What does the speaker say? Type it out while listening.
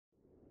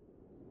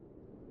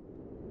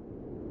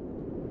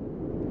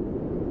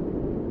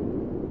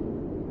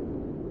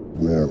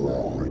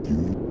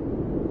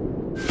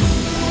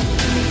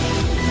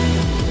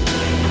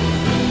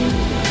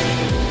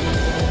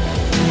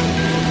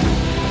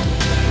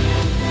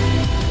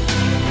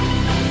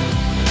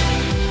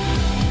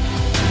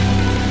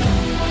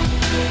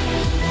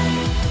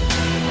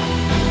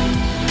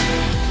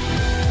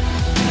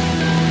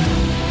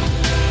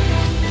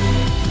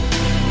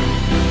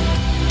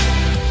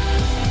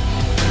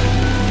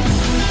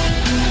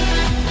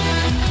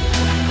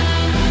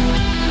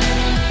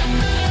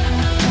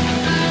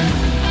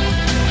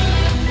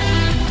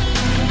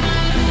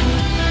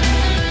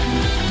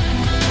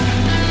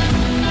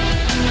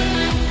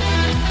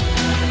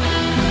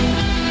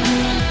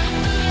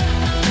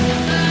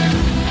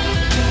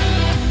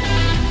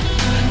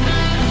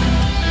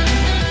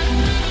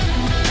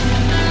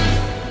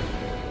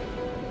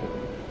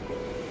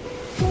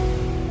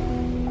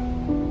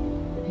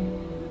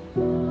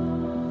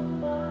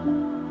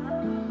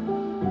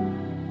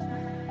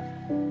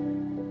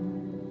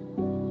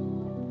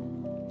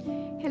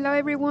Hello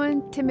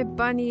everyone, Timid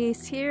Bunny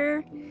is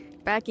here,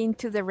 back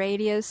into the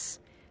radius.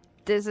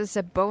 This is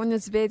a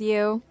bonus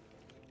video.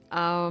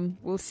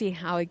 We'll see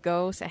how it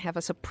goes. I have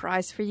a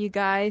surprise for you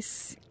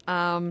guys.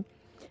 A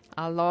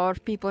lot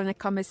of people in the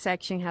comment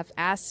section have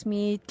asked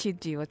me to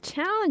do a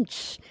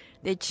challenge.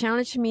 They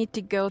challenged me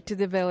to go to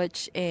the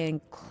village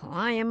and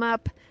climb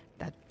up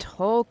that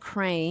tall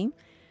crane,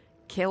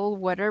 kill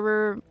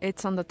whatever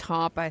it's on the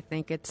top. I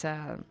think it's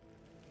a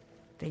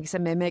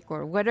mimic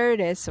or whatever it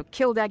is. So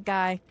kill that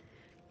guy,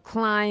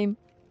 climb,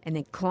 and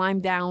then climb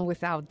down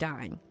without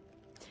dying.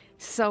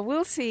 So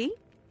we'll see.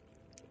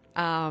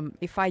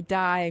 If I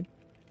die,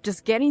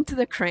 just getting to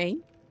the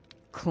crane,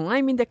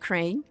 climbing the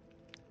crane,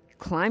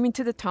 climbing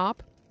to the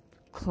top,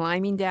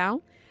 climbing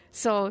down.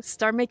 So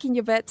start making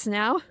your bets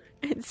now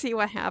and see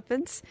what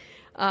happens.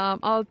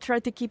 I'll try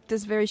to keep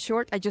this very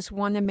short. I just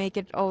want to make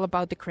it all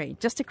about the crane,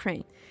 just a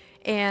crane.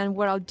 And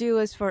what I'll do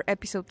is for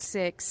episode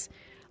 6,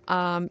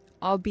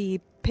 I'll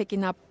be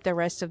picking up the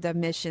rest of the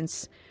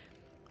missions.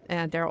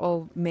 And they're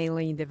all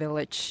mainly in the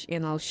village,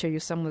 and I'll show you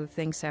some of the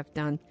things I've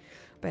done.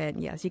 But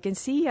yeah, as you can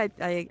see,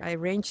 I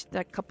arranged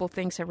a couple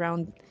things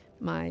around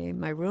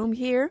my room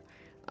here.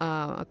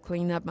 I'll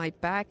clean up my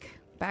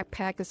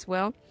backpack as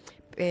well.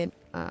 And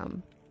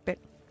but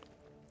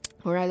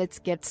all right, let's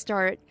get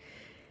started.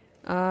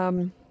 The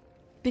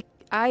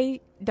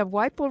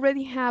wipe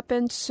already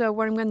happened, so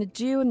what I'm going to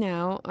do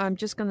now, I'm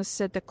just going to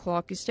set the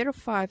clock. Instead of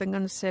 5, I'm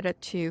going to set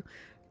it to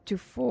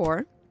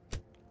 4.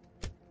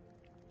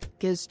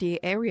 Because the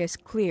area is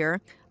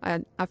clear.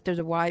 After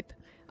the wipe,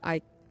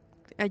 I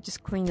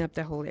just clean up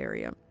the whole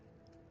area.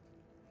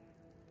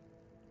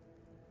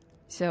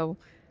 So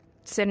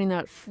setting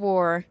at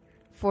 4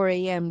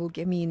 a.m. will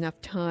give me enough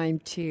time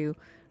to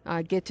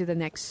get to the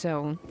next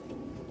zone.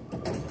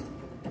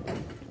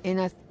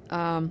 And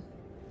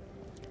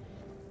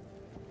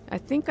I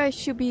think I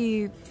should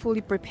be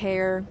fully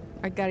prepared.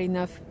 I got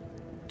enough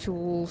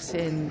tools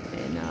and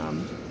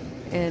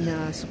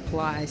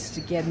supplies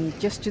to get me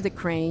just to the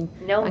crane.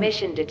 No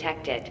mission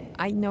detected.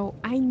 I know,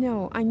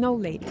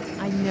 lady.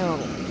 I know.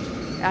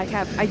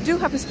 I do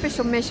have a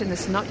special mission.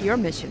 It's not your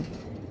mission.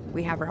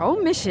 We have our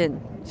own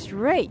mission.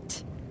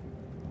 Straight.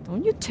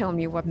 Don't you tell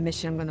me what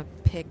mission I'm gonna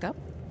pick up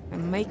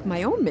and make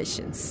my own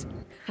missions.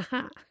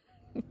 Haha.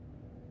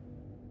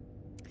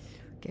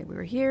 Okay,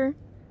 we're here.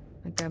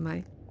 I got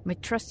my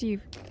trusty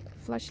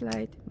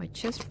flashlight, my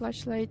chest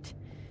flashlight,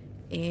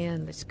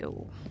 and let's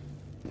go.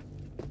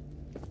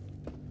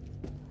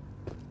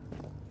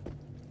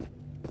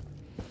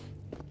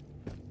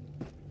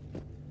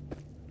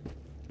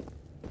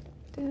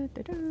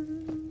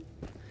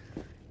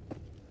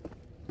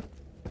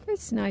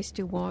 It's nice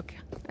to walk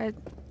at,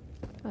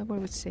 I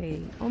would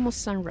say,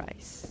 almost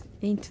sunrise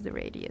into the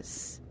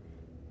radius.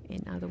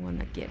 And I don't want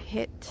to get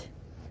hit.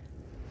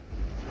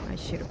 I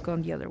should have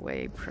gone the other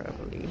way,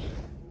 probably.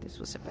 This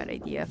was a bad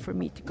idea for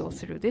me to go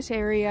through this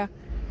area.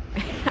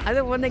 I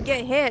don't want to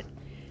get hit,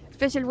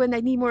 especially when I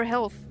need more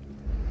health.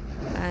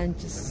 And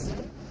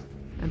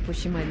I'm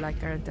pushing my luck,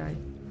 aren't I?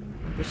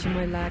 I'm pushing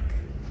my luck.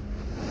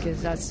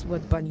 Because that's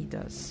what Bunny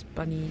does.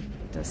 Bunny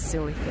does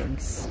silly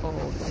things all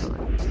the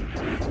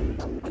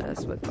time.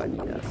 That's what Bunny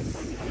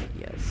does.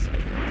 Yes,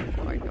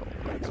 I know.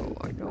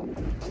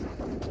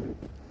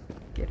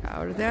 Get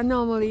out of the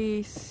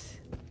anomalies.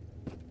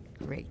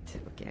 Great.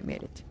 Okay, I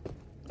made it.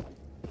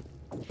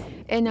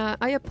 And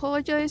I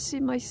apologize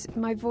if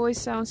my voice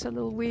sounds a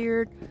little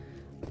weird.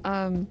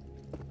 You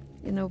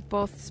know,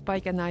 both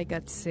Spike and I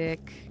got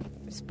sick.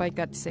 Spike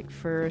got sick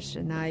first,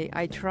 and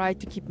I tried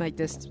to keep my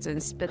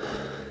distance, but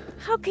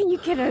how can you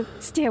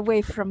stay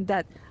away from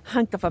that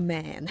hunk of a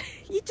man?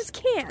 You just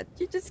can't.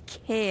 You just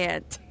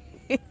can't.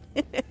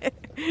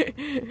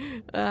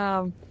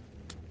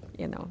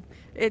 You know,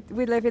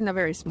 we live in a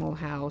very small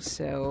house,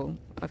 so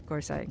of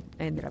course I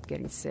ended up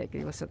getting sick.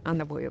 It was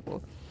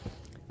unavoidable.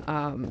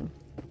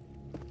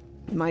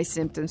 My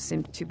symptoms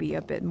seemed to be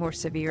a bit more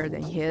severe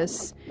than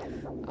his.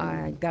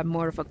 I got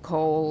more of a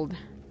cold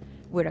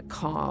with a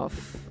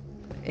cough.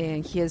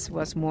 and his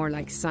was more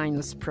like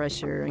sinus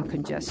pressure and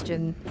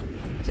congestion.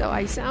 So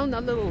I sound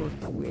a little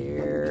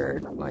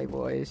weird. My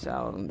voice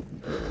sounds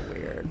a little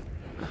weird.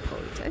 I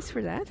apologize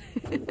for that.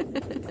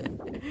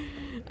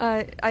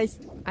 I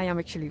am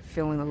actually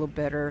feeling a little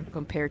better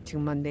compared to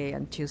Monday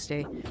and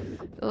Tuesday.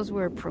 Those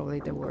were probably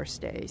the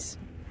worst days.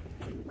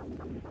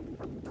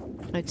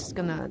 I'm just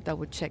gonna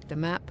double check the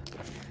map,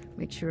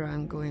 make sure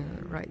I'm going on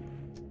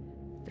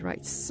the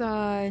right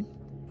side.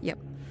 Yep.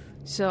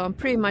 So I'm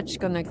pretty much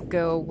gonna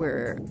go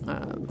where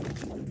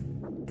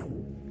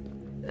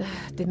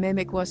the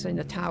mimic was in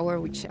the tower,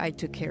 which I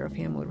took care of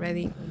him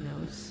already. Who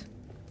knows?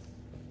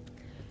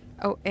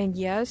 Oh, and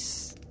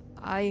yes,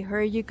 I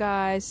heard you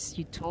guys.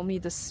 You told me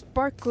the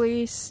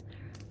sparklies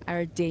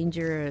are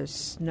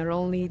dangerous. Not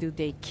only do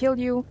they kill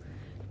you,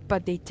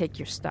 but they take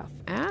your stuff.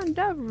 And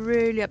that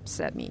really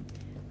upset me.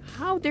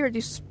 How dare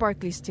these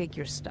sparklies take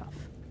your stuff?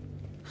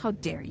 How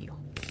dare you?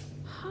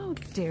 How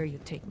dare you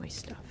take my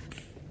stuff?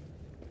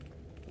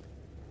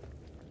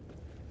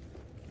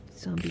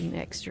 So I'm being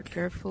extra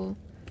careful.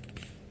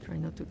 Try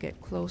not to get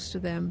close to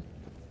them.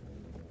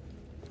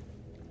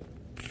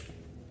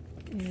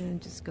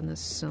 And just gonna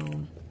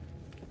zone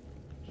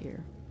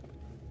here.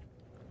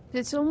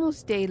 It's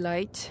almost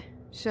daylight,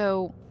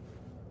 so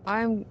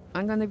I'm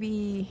gonna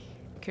be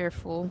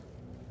careful.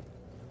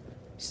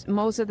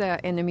 Most of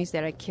the enemies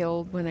that I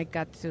killed when I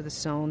got to the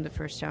zone the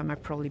first time are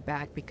probably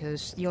back,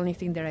 because the only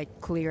thing that I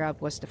cleared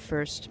up was the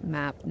first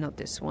map, not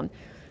this one.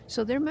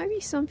 So there might be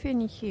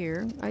something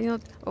here. I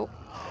don't. Oh,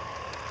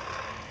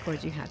 of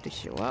course you have to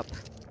show up.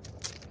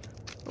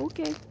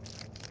 Okay,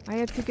 I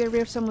have to get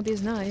rid of some of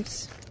these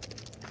knives.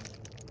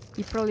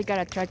 You probably got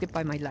attracted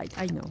by my light.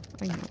 I know.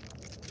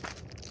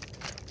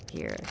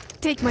 Here,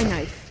 take my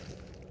knife.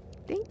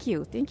 Thank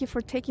you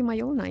for taking my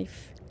own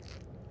knife.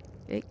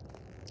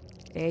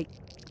 Hey,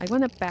 I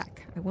want it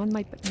back. I want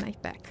my knife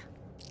back.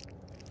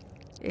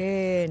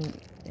 And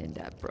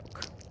that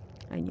broke.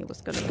 I knew it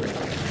was gonna break.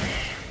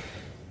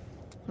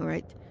 All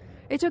right,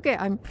 it's okay.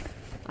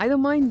 I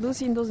don't mind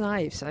losing those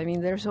knives. I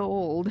mean, they're so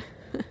old.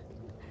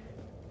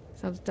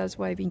 So that's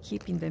why I've been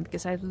keeping them,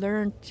 because I've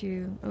learned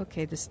to...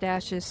 Okay, the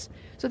stashes.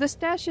 So the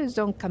stashes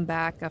don't come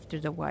back after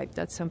the wipe.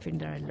 That's something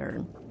that I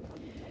learned.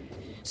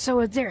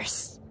 So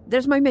there's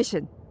my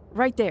mission.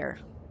 Right there.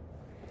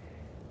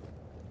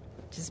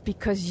 Just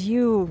because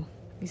you...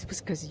 It's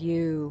because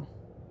you...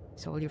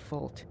 It's all your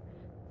fault.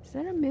 Is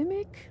that a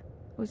mimic?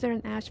 Or is that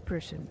an ash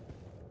person?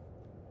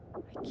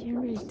 I can't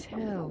really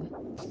tell.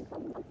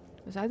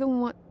 Because I don't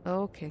want...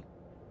 Oh, okay.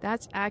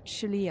 That's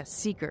actually a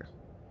seeker.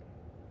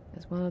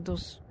 That's one of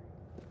those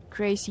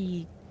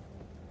crazy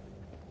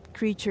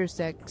creatures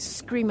that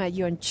scream at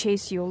you and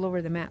chase you all over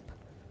the map.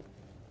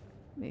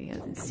 Maybe he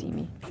doesn't see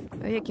me.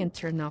 Maybe I can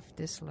turn off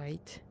this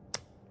light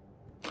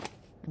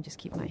and just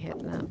keep my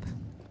headlamp.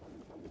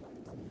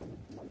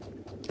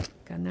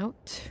 Gun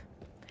out.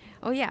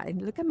 Oh yeah,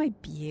 and look at my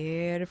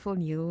beautiful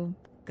new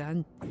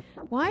gun.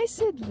 Why is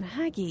it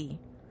laggy?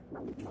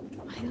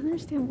 I don't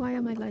understand why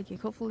am I lagging.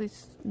 Hopefully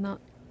it's not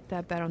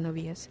that bad on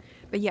OBS.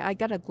 But yeah, I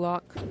got a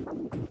Glock.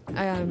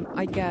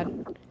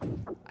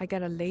 I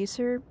got a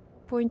laser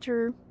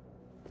pointer.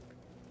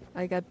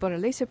 I got both a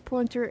laser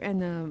pointer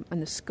and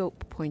a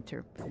scope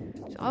pointer.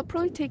 So I'll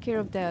probably take care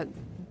of that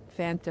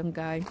phantom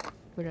guy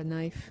with a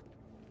knife.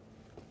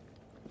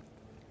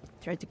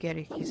 Try to get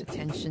his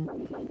attention.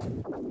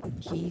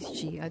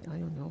 She, I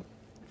don't know.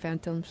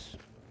 Phantoms.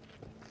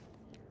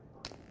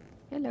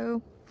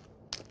 Hello.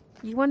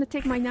 You want to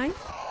take my knife?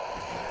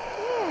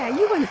 Yeah,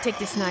 you want to take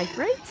this knife,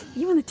 right?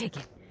 You want to take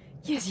it.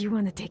 Yes, you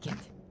want to take it.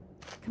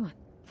 Come on.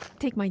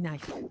 Take my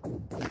knife.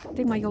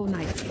 Take my old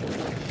knife.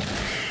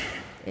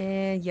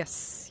 And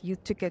yes, you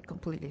took it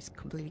completely. It's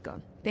completely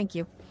gone. Thank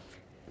you.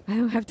 I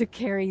don't have to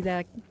carry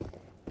that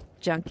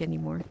junk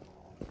anymore.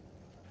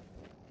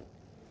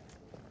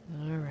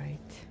 Alright.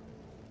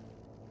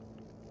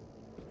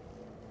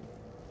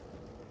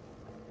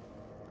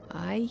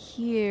 I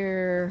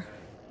hear...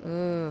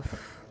 Ugh.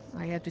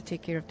 I have to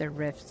take care of the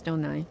rifts,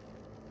 don't I?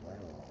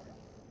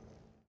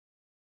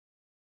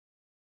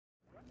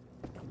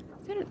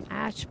 Is that an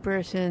ash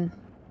person?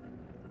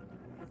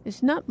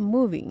 It's not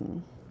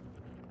moving.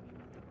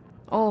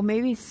 Oh,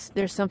 maybe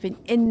there's something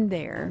in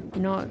there.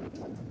 Not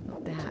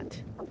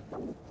that.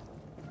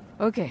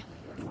 Okay.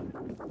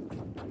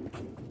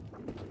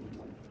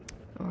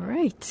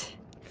 Alright.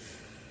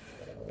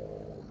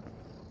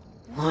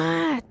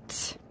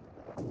 What?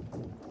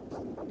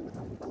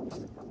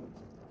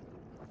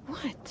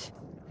 What?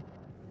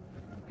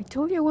 I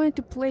told you I wanted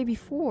to play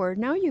before.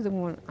 Now you don't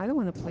want... I don't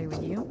want to play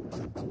with you.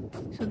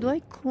 So do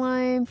I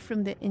climb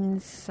from the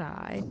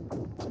inside?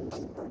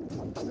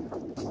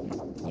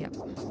 Yep.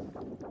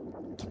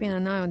 Keeping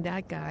an eye on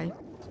that guy.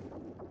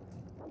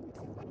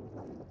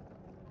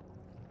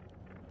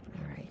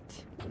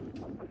 Alright.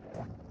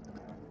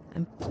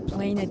 I'm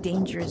playing a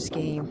dangerous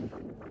game.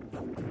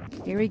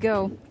 Here we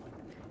go.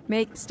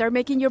 Start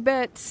making your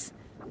bets.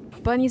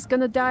 Bunny's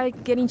gonna die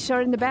getting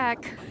shot in the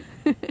back.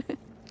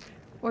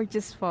 Or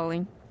just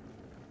falling.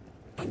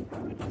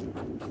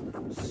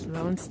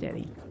 Slow and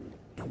steady.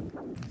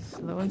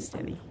 Slow and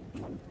steady.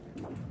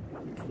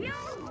 No,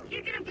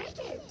 you're gonna break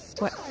it.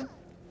 Stop.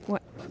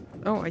 What? What?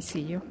 Oh, I see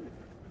you.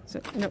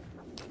 So, no.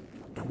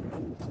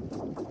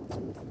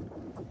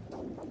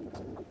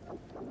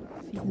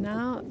 See,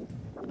 now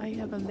I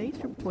have a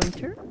laser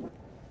pointer.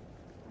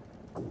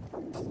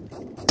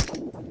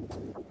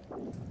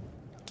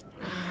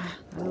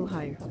 A little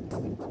higher.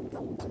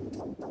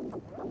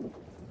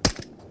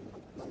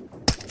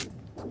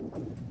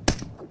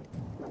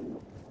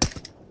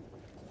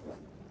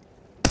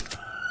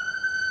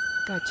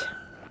 Gotcha.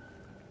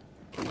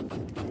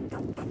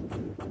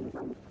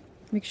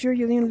 Make sure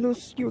you didn't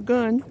lose your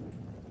gun.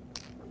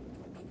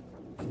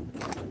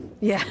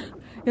 Yeah,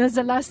 that's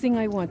the last thing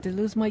I want, to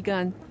lose my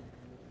gun.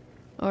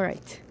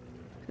 Alright,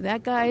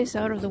 that guy is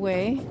out of the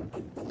way.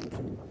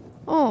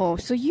 Oh,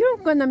 so you're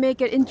gonna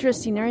make it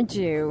interesting, aren't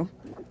you?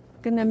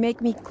 Gonna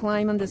make me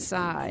climb on the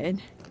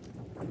side.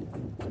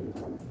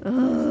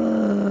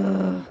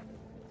 Ugh.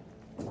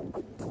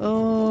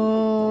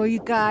 Oh, you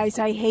guys,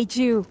 I hate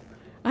you.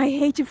 I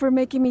hate you for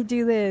making me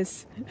do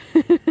this.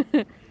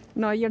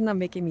 No, you're not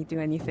making me do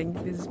anything.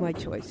 This is my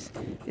choice.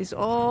 It's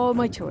all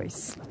my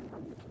choice.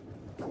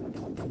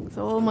 It's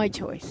all my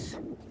choice.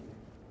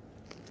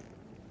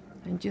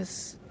 I'm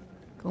just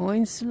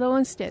going slow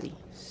and steady.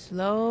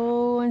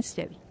 Slow and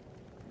steady.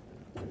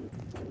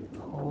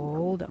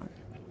 Hold on.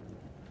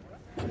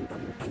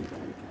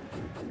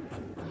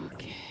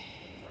 Okay.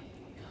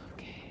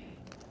 Okay.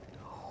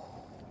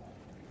 Oh.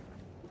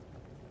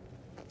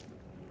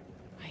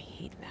 I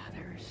hate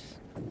ladders.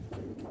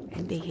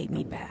 And they hate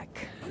me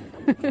back.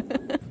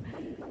 Grab.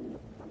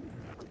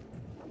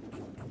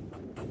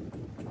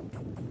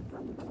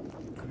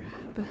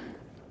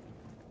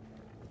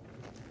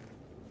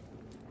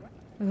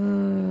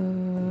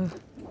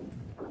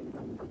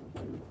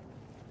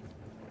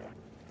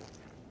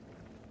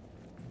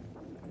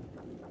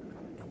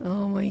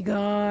 Oh my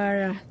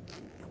god.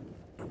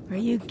 Are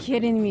you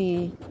kidding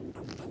me?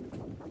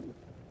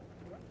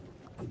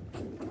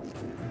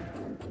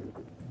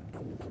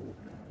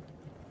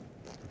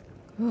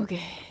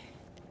 Okay.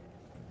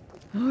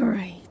 All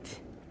right.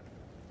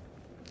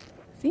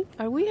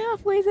 Are we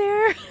halfway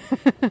there?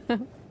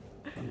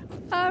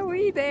 Are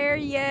we there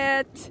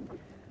yet?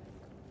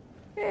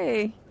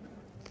 Hey.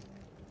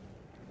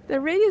 The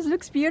radius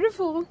looks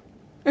beautiful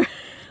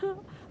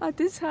at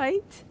this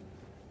height.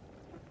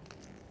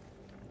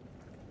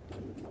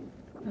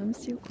 I'm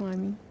still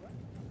climbing.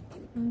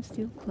 I'm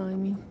still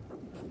climbing.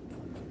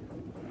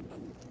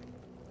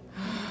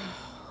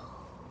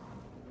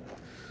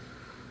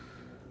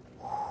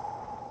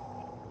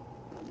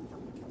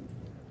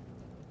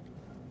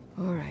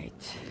 All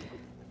right.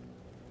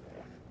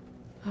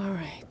 All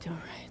right, all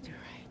right, all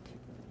right.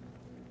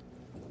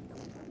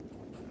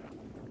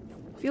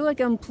 I feel like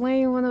I'm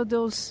playing one of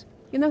those,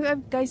 you know,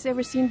 have guys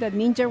ever seen the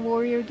Ninja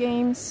Warrior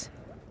games?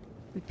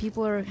 Where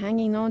people are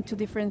hanging on to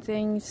different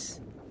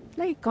things.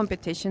 Like a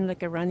competition,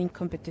 like a running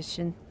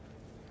competition.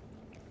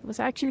 It was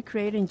actually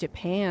created in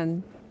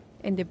Japan,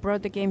 and they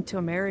brought the game to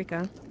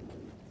America.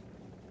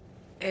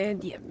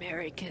 And the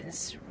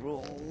Americans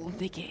rule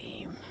the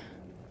game.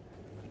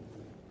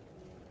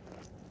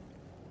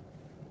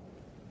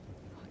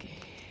 Okay,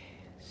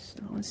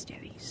 slow and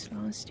steady, slow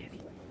and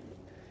steady.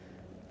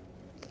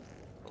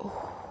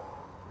 Oh.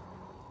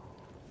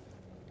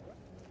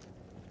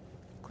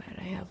 Glad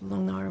I have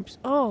long arms.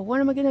 Oh,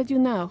 what am I gonna do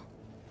now?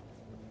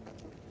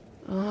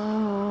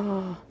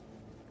 Oh.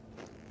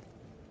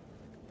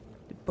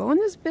 The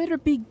bonus better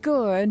be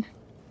good.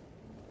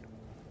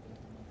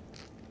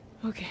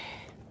 Okay.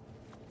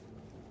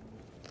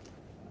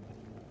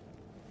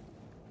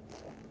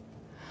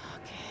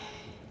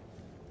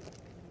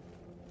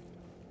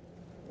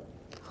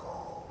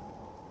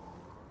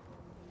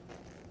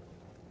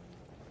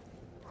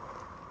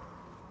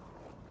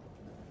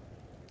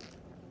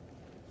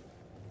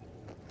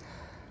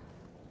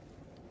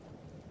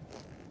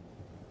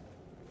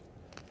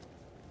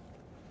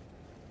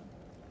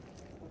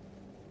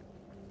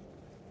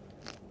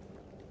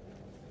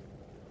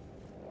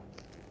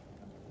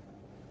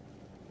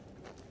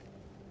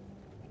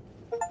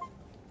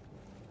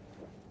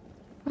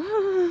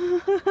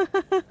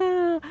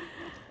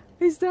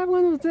 Is that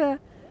one of the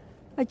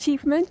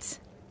achievements?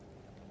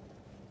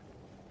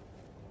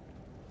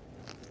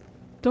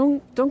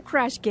 Don't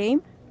crash,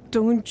 game.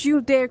 Don't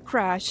you dare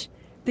crash.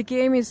 The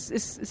game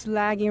is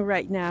lagging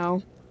right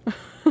now.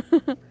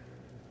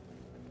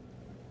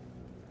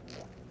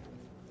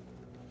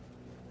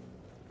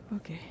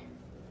 Okay.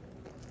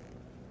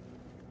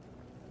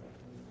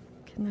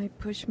 Can I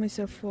push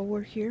myself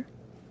forward here?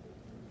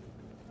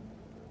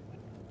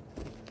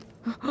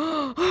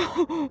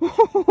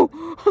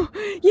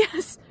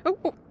 Yes! Oh,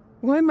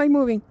 why am I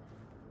moving?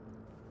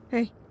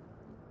 Hey.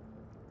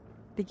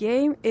 The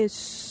game is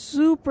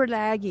super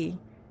laggy.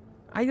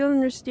 I don't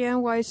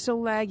understand why it's so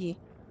laggy.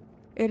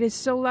 It is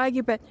so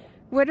laggy, but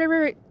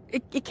whatever,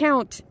 it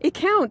counts. It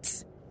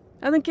counts!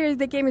 I don't care if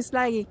the game is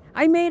laggy.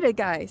 I made it,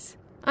 guys.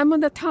 I'm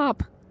on the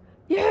top.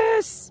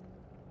 Yes!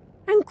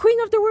 I'm queen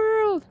of the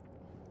world!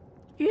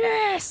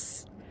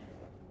 Yes!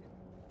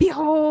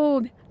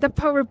 Behold, the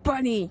power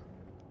bunny!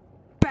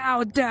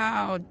 Bow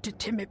down to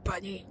timid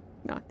bunny!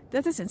 No,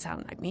 that doesn't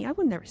sound like me. I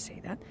would never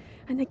say that.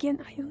 And again,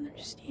 I don't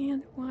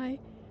understand why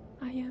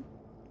I am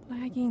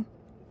lagging.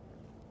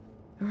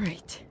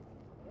 Alright.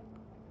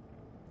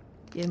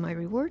 Get my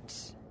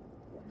rewards.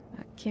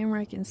 A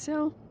camera I can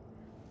sell.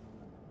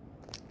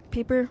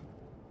 Paper.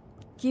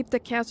 Keep the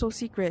castle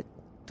secret.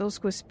 Those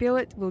who spill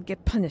it will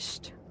get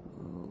punished.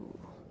 Ooh.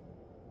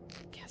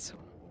 Castle.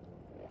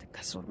 The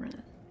castle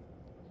run.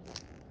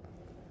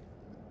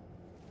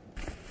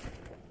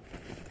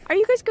 Are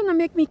you guys gonna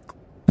make me...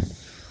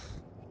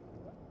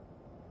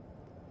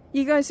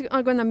 You guys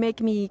are gonna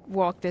make me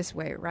walk this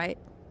way, right?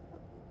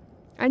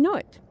 I know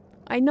it.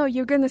 I know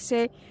you're gonna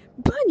say,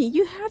 Bunny,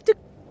 you have to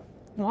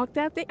walk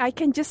that way. I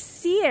can just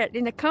see it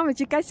in the comments.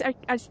 You guys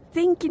are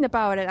thinking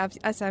about it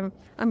as I'm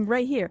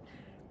right here.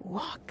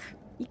 Walk.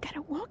 You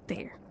gotta walk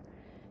there.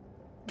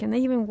 Can I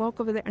even walk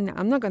over there? No,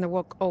 I'm not gonna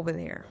walk over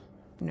there.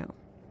 No.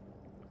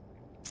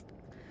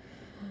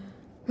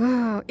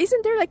 Oh,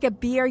 isn't there like a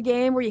beer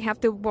game where you have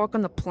to walk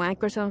on a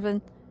plank or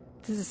something?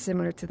 This is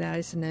similar to that,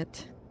 isn't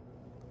it?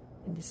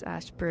 And this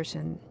ash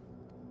person.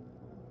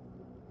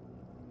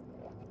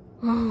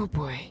 Oh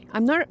boy.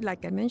 I'm not,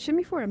 like I mentioned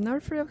before, I'm not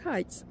afraid of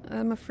heights.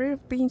 I'm afraid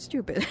of being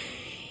stupid.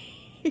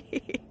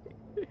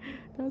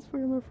 That's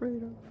what I'm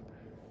afraid of.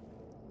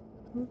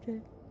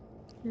 Okay.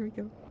 Here we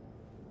go.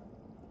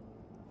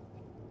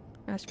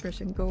 Ash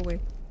person, go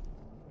away.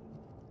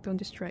 Don't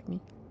distract me.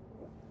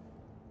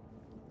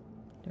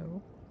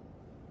 No.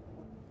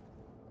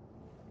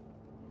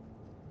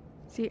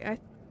 See, I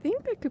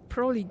think I could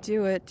probably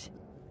do it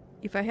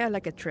if I had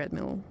like a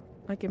treadmill.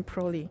 I can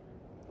probably...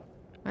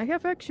 I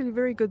have actually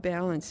very good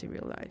balance in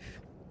real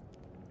life.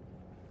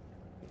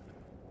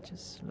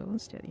 Just slow and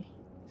steady.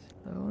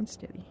 Slow and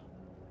steady.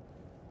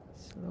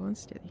 Slow and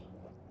steady.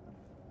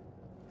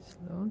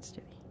 Slow and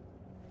steady.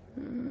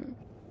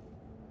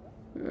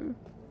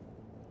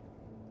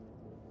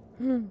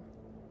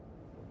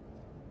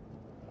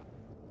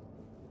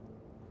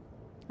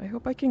 I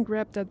hope I can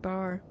grab that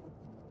bar.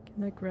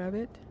 Can I grab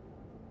it?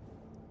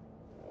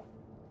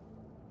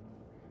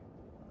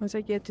 Once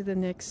I get to the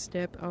next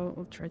step,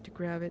 I'll try to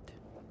grab it.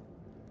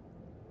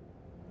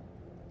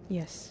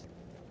 Yes.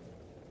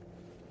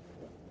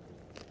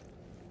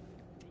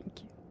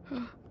 Thank you.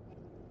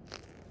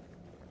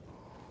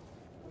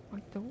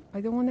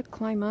 I don't want to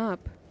climb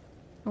up.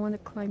 I want to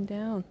climb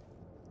down.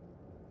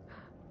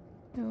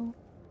 No.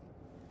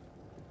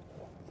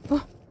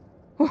 Oh.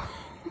 Oh.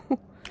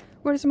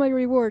 Where's my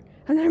reward?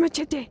 Another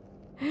machete!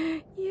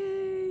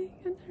 Yay!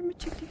 Another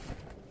machete.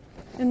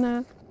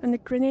 And a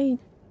grenade.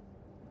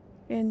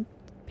 And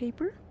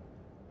paper.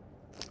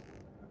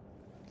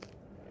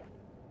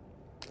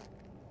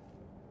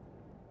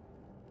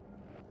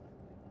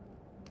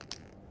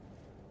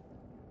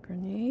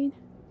 Grenade.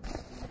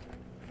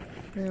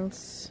 What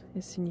else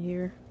is in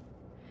here?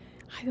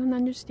 I don't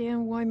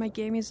understand why my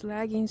game is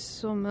lagging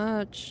so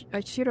much.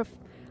 I should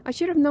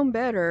have known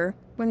better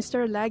when it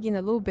started lagging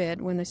a little bit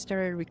when I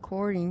started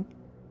recording.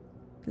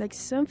 Like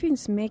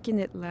something's making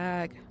it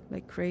lag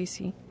like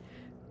crazy.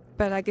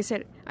 But like I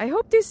said, I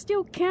hope this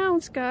still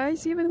counts,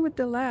 guys, even with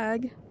the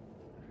lag.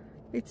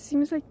 It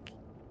seems like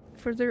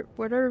for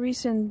whatever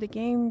reason the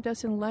game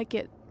doesn't like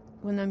it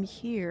when I'm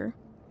here.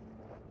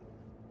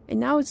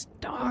 And now it's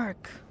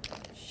dark.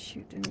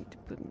 Shoot, I need to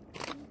put...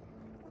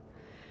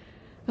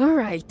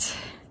 Alright.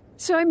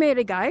 So I made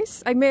it,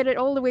 guys. I made it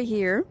all the way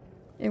here.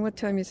 And what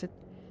time is it?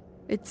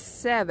 It's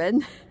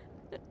 7.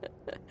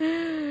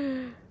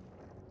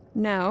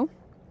 Now,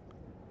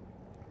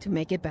 to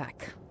make it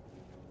back.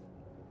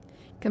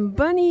 Can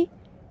Bunny...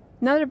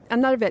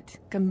 Another bit.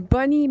 Can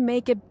Bunny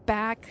make it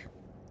back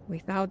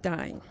without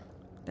dying?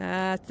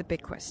 That's the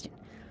big question.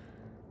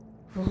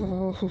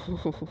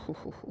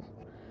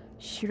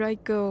 Should I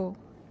go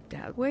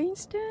that way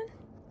instead?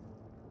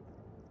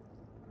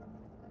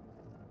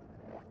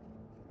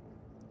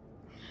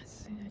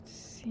 Let's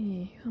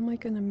see. How am I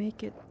gonna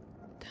make it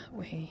that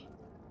way?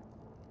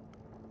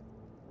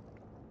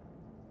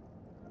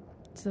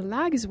 So the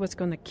lag is what's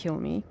gonna kill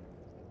me.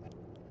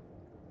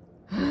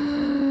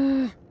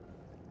 I'll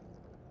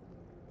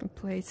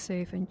play it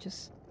safe and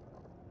just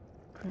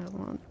grab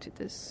on to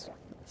this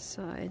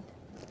side.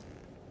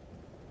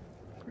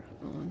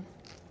 Grab on.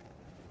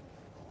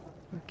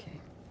 Okay.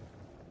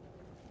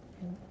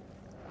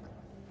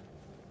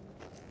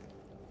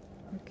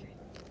 Okay.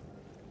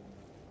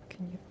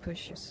 Can you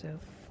push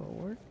yourself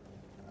forward?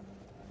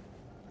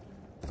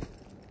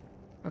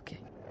 Okay.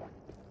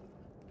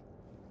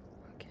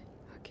 Okay,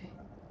 okay,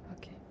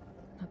 okay.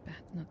 Not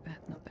bad, not bad,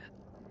 not bad.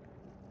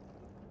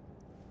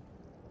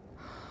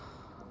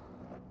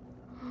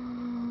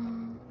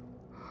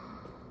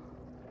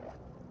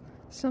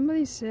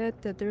 Somebody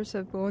said that there's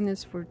a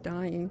bonus for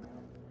dying.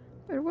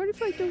 But what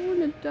if I don't want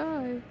to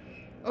die?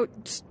 Oh,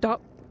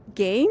 stop.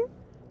 Game?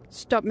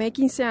 Stop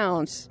making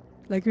sounds.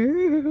 Like,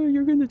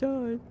 you're gonna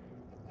die.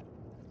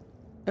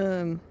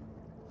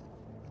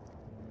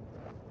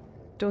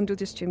 Don't do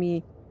this to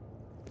me.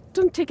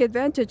 Don't take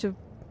advantage of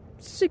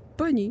sick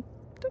bunny.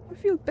 Don't you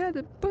feel bad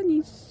that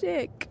Bunny's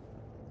sick?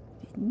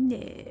 No,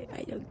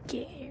 I don't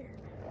care.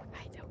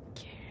 I don't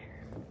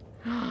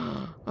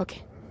care.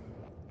 Okay.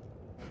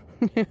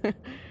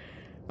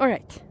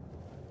 Alright.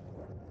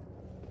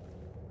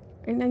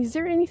 And is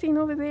there anything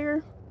over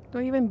there? Do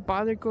I even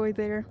bother going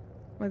there?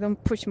 I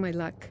don't push my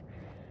luck.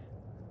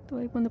 Do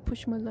I want to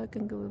push my luck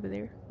and go over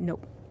there?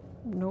 Nope.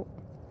 Nope.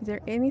 Is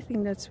there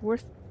anything that's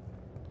worth...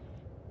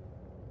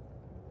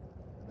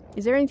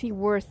 Is there anything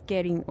worth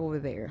getting over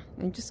there?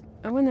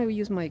 I want to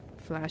use my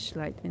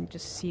flashlight and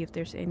just see if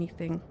there's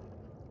anything.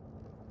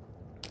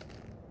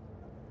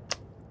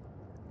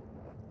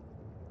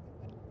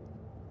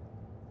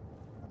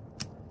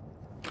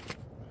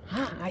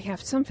 Ah, I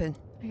have something.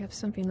 I have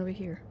something over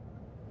here.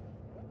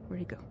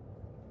 Where'd it go?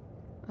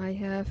 I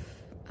have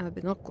a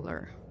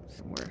binocular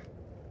somewhere.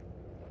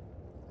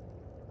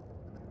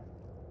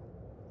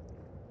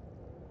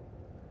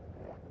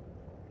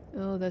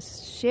 Oh,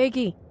 that's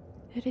shaky.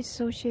 That is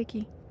so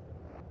shaky.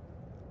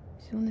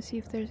 Just want to see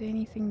if there's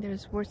anything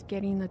that's worth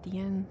getting at the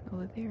end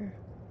over there.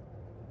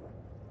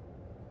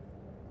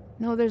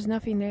 No, there's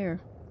nothing there.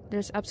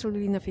 There's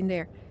absolutely nothing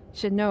there.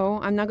 So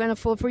no, I'm not gonna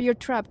fall for your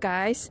trap,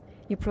 guys.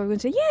 You're probably gonna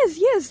say, yes,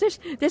 yes,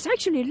 there's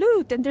actually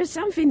loot and there's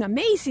something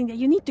amazing that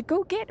you need to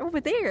go get over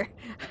there.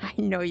 I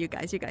know you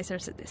guys are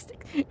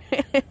sadistic.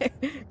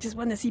 Just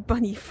want to see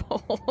Bunny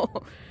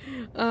fall.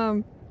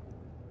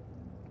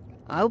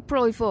 I'll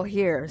probably fall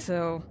here,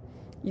 so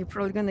you're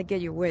probably gonna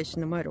get your wish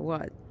no matter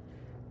what.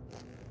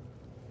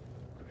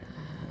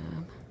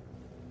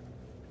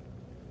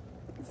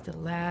 The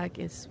lag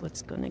is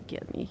what's gonna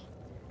get me.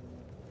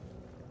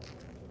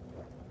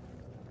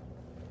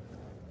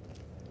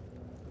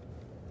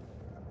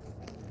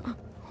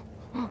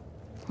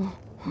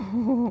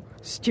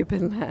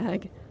 Stupid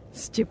lag.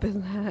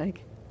 Stupid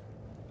lag.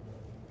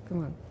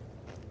 Come on.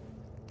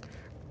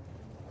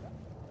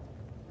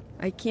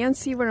 I can't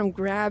see where I'm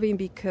grabbing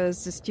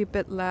because the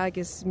stupid lag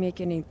is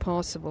making it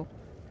impossible.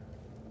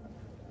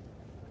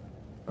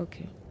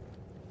 Okay.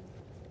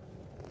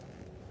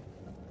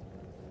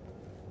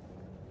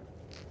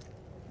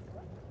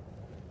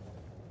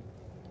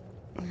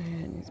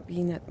 And it's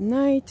being at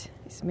night.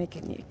 It's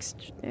making it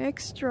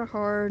extra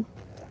hard.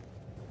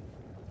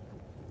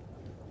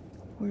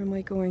 Where am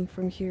I going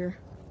from here?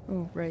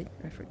 Oh, right.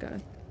 I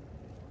forgot.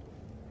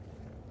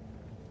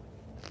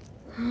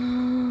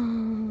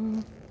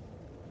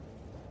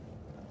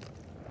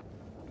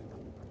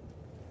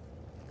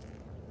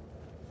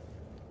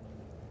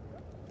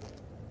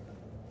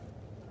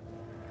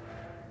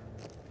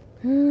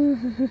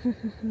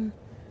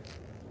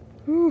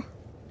 Ooh.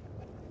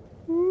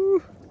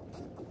 Ooh.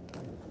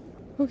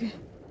 Okay.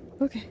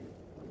 Okay.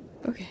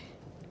 Okay.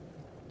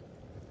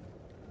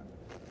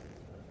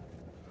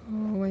 Oh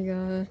my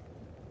god.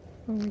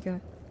 Oh my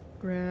god.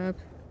 Grab.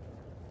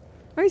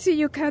 I see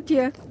you,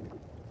 Katya.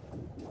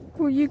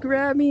 Will you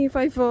grab me if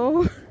I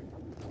fall?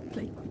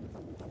 Like,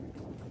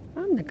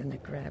 I'm not gonna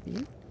grab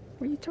you.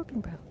 What are you talking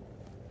about?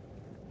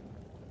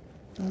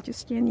 I'm just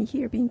standing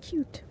here being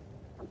cute.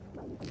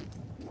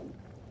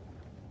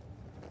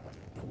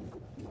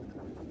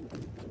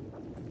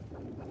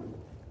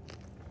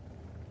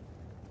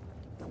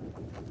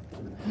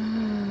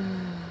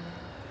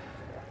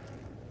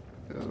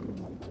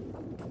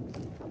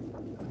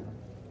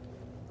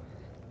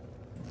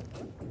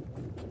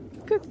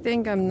 Good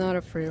thing I'm not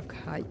afraid of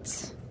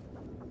heights.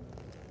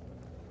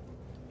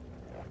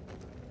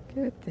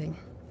 Good thing.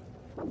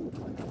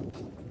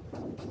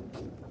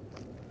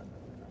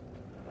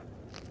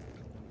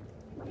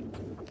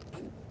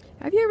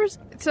 Have you ever...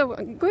 So,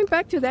 going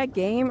back to that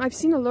game, I've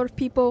seen a lot of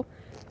people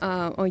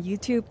on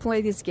YouTube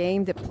play this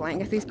game, the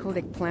Plank, I think it's called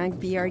the Plank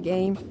VR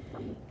game.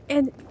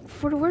 And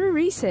for whatever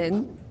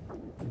reason,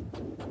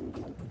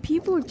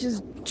 people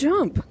just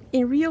jump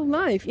in real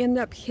life, end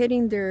up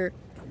hitting their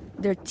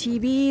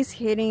TVs,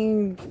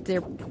 hitting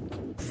their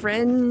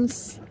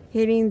friends,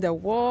 hitting the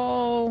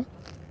wall,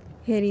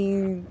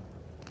 hitting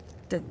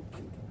the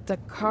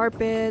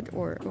carpet,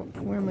 or oh,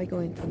 where am I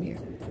going from here?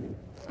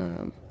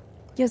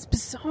 Yeah, it's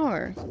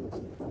bizarre.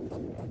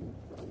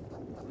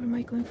 Where am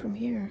I going from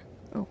here?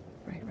 Oh,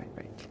 right.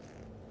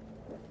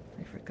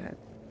 I forgot.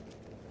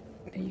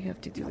 You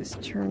have to do this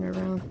turn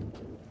around.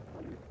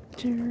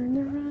 Turn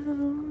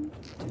around.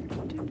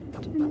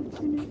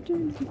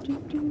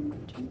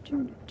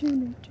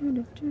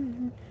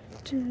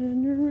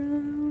 Turn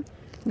around.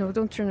 No,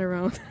 don't turn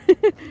around.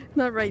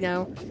 Not right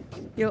now.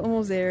 You're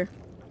almost there.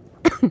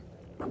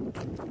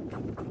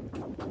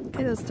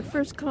 Hey, that's the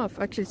first cough.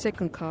 Actually,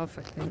 second cough,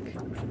 I think.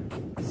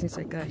 Since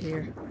I got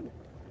here.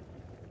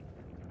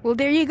 Well,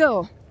 there you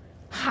go.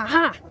 Ha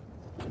ha.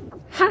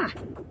 Ha.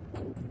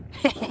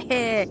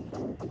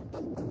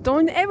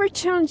 Don't ever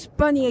challenge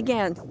Bunny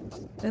again.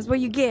 That's what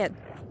you get.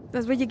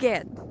 That's what you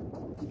get.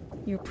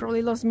 You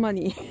probably lost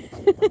money.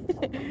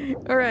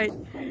 Alright.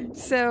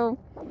 So,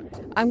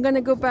 I'm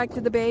gonna go back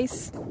to the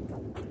base.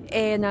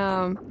 And,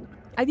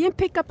 I didn't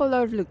pick up a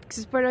lot of loot.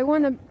 Because what I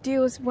want to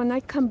do is when I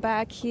come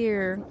back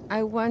here,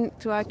 I want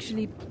to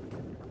actually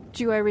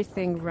do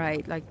everything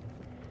right. Like,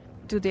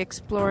 do the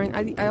exploring.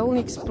 I only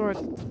explored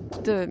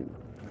the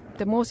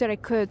most that I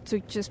could to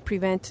just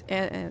prevent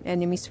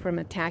enemies from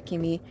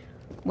attacking me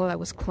while I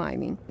was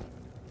climbing.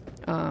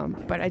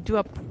 But I do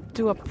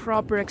a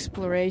proper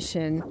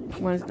exploration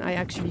once I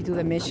actually do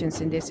the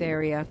missions in this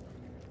area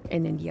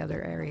and in the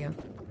other area.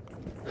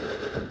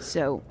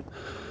 So,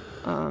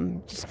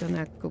 just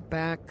gonna go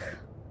back.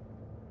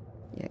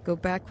 Yeah, go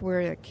back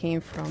where I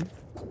came from.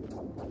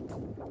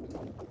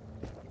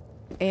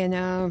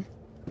 And,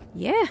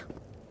 yeah,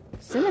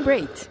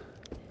 celebrate.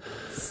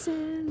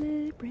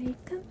 Celebrate.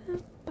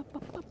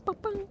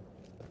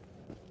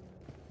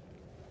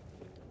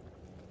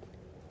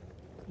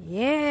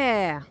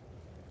 Yeah.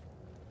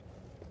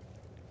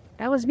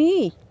 That was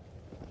me.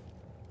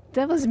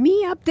 That was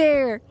me up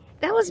there.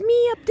 That was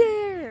me up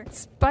there.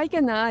 Spike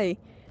and I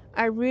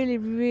really,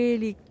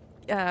 really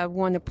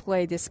want to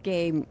play this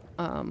game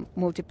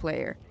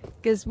multiplayer.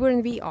 Because wouldn't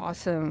it be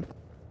awesome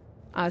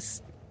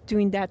us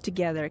doing that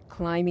together,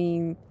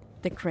 climbing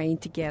the crane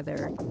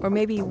together. Or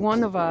maybe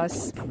one of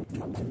us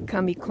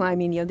can be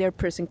climbing, the other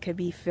person could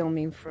be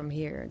filming from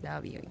here.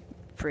 That would be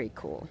pretty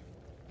cool.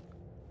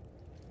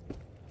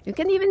 You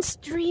can even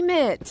stream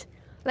it.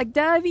 Like,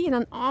 that would be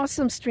an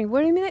awesome stream.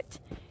 Wait a minute.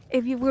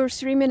 If you were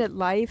streaming it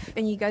live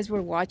and you guys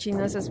were watching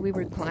us as we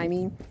were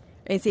climbing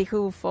and see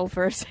who will fall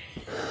first.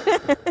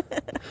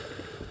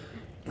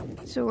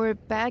 So we're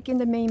back in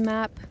the main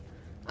map.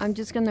 I'm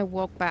just gonna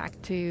walk back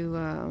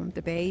to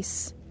the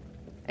base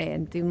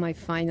and do my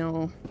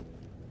final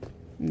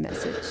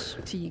message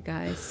to you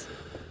guys.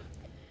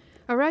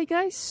 Alright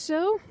guys,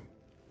 so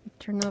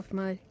turn off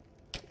my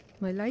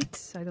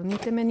lights. I don't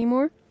need them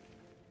anymore.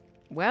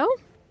 Well,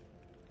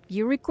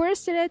 you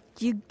requested it.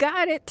 You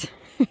got it.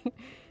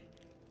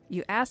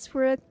 You asked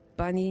for it.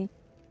 Bunny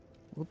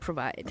will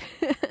provide.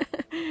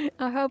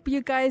 I hope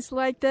you guys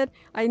liked it.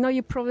 I know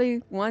you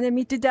probably wanted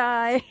me to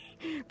die,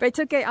 but it's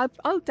okay.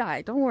 I'll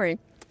die. Don't worry.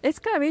 It's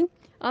coming.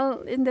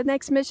 In the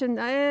next mission.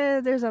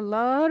 There's a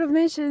lot of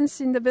missions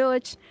in the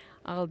village.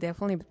 I'll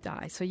definitely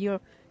die. So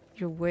your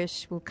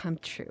wish will come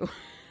true.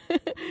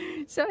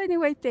 So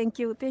anyway, thank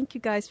you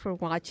guys for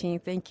watching.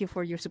 Thank you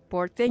for your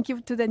support. Thank you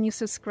to the new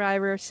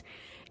subscribers,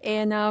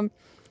 and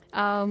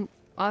I'll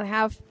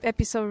have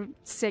episode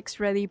 6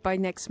 ready by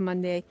next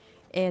Monday,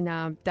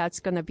 and that's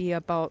gonna be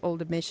about all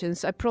the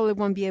missions. I probably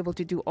won't be able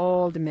to do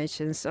all the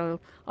missions, so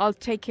I'll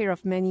take care of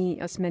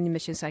as many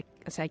missions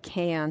as I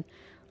can,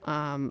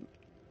 and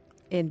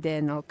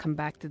then I'll come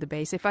back to the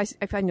base. If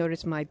I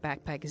notice my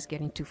backpack is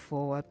getting too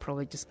full, I'll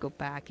probably just go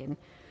back and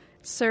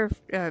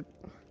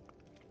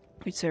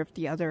reserve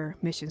the other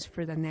missions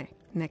for the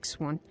next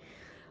one.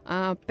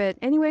 But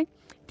anyway,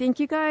 thank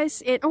you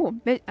guys.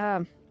 And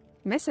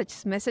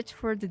message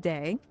for the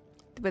day,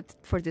 but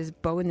for this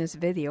bonus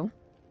video.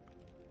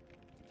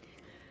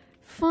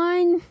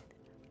 Find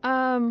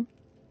let's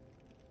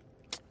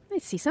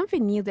see,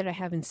 something new that I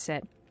haven't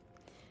said.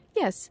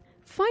 Yes,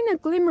 find a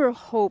glimmer of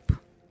hope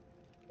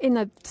in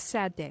a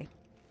sad day.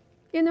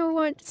 You know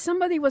what?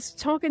 Somebody was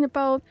talking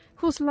about,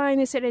 whose line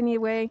is it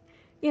anyway?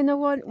 You know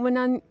what? When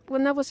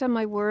I was at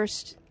my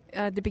worst,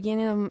 at the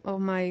beginning of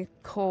my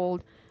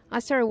cold, I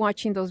started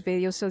watching those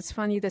videos. So it's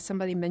funny that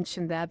somebody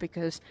mentioned that,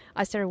 because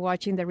I started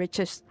watching the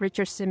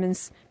Richard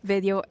Simmons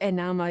video, and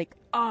I'm like,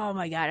 oh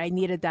my God, I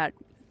needed that.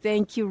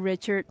 Thank you,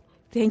 Richard.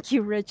 Thank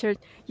you, Richard.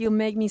 You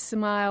make me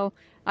smile.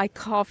 I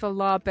cough a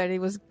lot, but it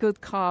was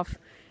good cough.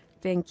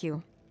 Thank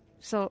you.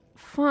 So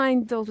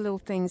find those little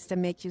things that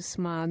make you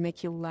smile,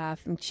 make you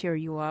laugh, and cheer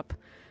you up.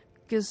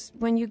 Because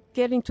when you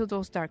get into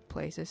those dark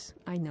places,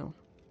 I know.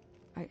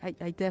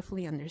 I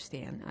definitely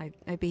understand.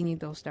 I've been in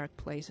those dark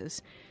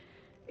places.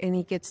 And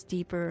it gets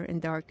deeper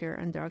and darker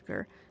and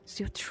darker.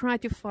 So try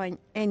to find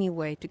any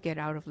way to get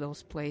out of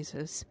those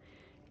places.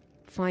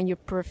 Find your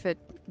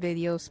perfect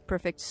videos,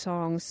 perfect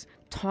songs.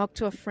 Talk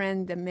to a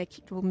friend that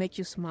will make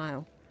you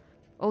smile.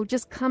 Oh,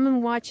 just come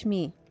and watch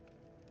me.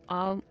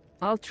 I'll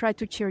try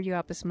to cheer you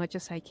up as much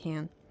as I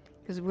can,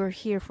 because we're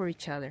here for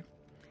each other.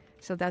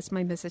 So that's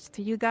my message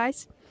to you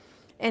guys.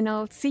 And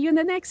I'll see you in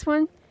the next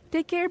one.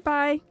 Take care.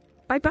 Bye.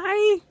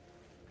 Bye-bye.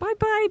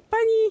 Bye-bye.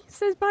 Bunny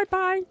says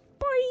bye-bye.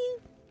 Bye.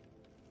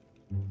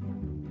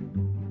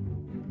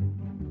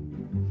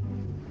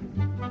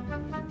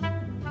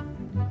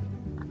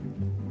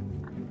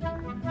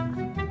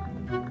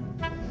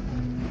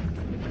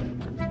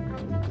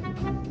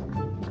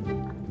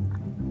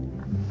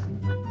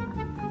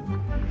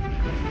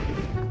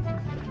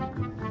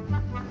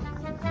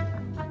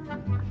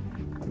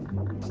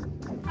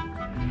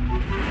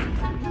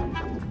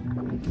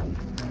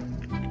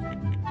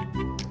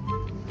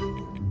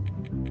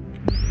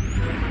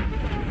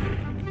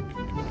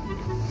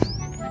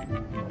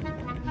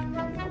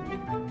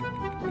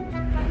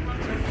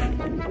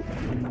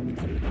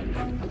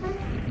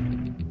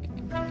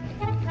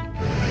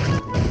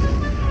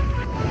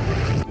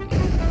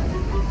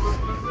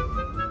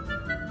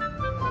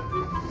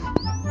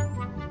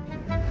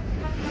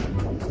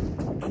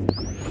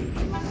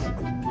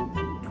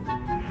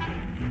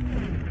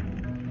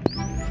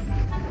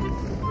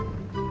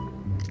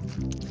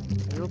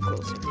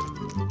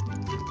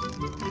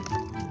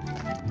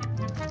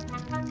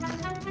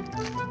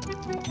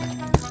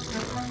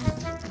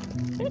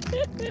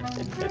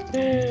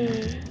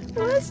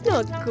 Well, that's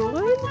not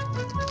good.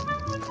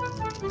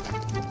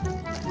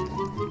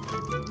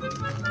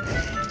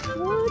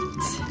 What?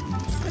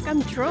 Look,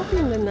 I'm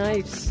dropping the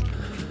knives.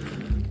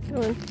 Come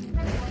on.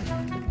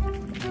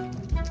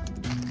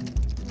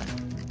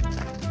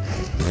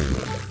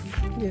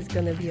 It's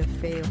gonna be a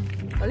fail.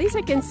 At least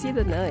I can see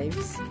the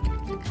knives.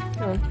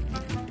 Come on.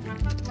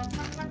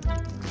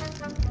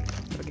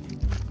 Okay.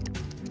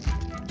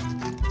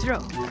 Throw.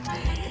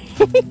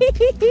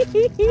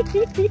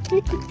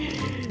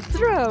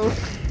 Throw.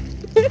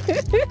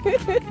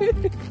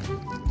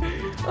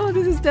 Oh,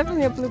 this is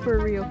definitely a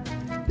blooper reel.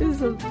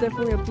 This is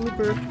definitely a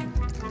blooper.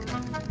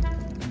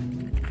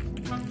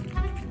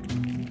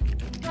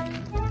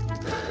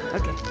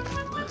 Okay.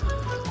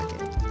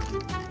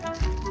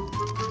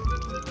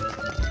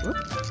 Whoop.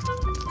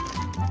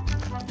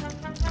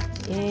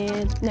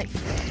 And knife.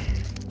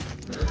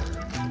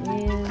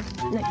 And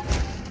knife.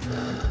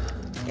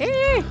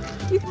 Hey!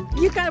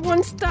 You got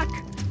one stuck.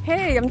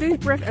 Hey, I'm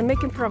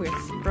making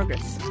progress.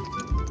 Progress.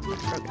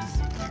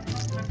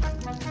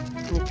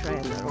 Let me try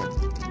another one.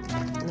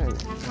 No.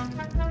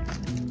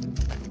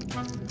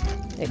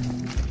 Hey.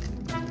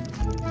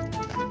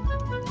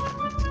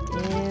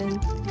 And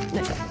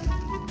knife.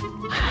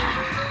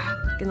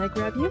 Can I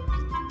grab you?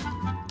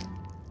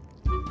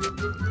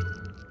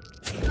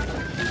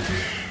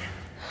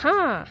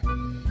 Huh.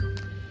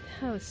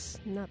 That was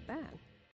not bad.